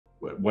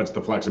what's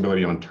the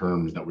flexibility on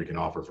terms that we can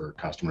offer for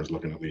customers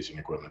looking at leasing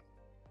equipment?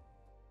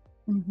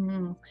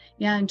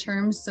 Yeah, in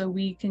terms, so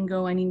we can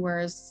go anywhere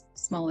as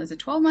small as a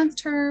 12-month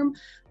term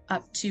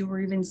up to,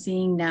 we're even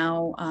seeing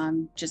now,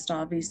 just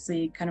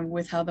obviously kind of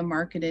with how the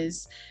market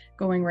is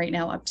going right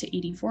now, up to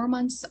 84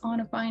 months on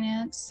a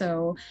finance.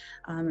 So,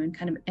 and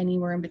kind of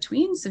anywhere in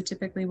between. So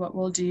typically what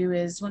we'll do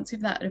is once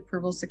we've that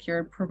approval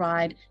secured,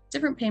 provide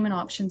different payment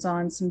options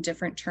on some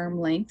different term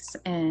lengths.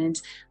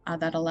 And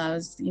that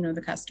allows,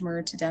 the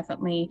customer to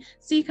definitely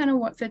see kind of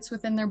what fits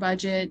within their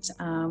budget.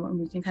 And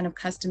we can kind of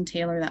custom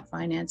tailor that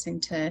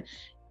financing to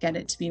get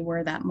it to be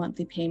where that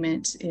monthly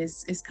payment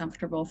is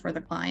comfortable for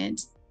the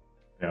client.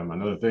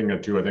 Another thing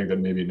too, I think that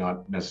maybe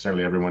not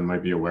necessarily everyone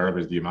might be aware of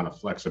is the amount of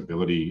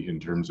flexibility in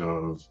terms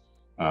of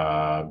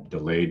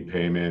delayed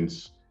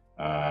payments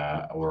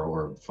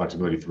or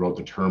flexibility throughout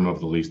the term of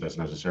the lease that's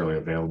necessarily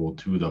available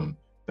to them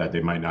that they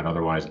might not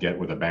otherwise get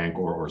with a bank,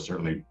 or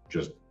certainly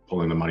just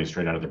pulling the money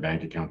straight out of their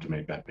bank account to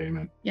make that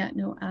payment. Yeah,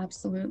 no,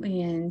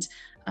 absolutely. And,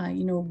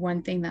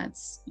 one thing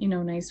that's,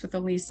 nice with a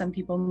lease, some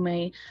people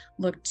may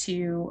look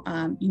to,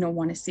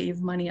 want to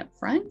save money up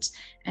front,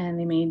 and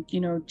they may,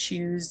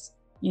 choose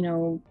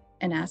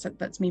an asset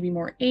that's maybe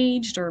more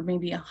aged or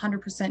maybe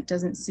 100%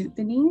 doesn't suit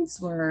the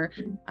needs, where,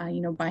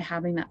 by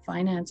having that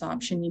finance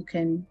option, you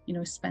can,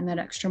 spend that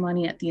extra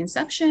money at the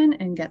inception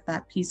and get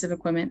that piece of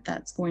equipment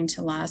that's going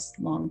to last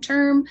long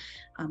term.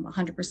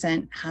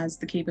 100% has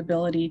the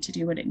capability to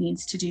do what it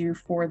needs to do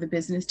for the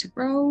business to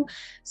grow.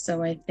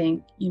 So I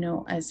think,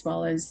 as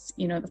well as,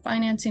 the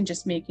financing,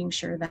 just making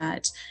sure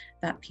that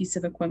that piece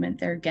of equipment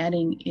they're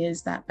getting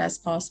is that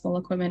best possible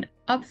equipment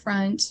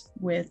upfront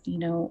with,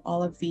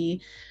 all of the,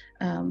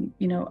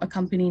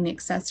 accompanying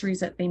accessories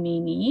that they may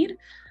need.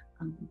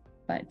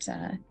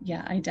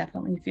 Yeah, I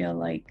definitely feel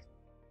like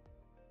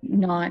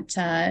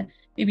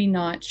maybe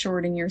not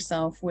shorting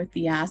yourself with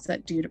the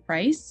asset due to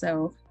price.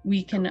 So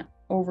we can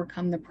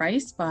overcome the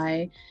price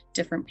by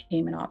different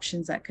payment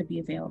options that could be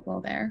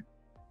available there.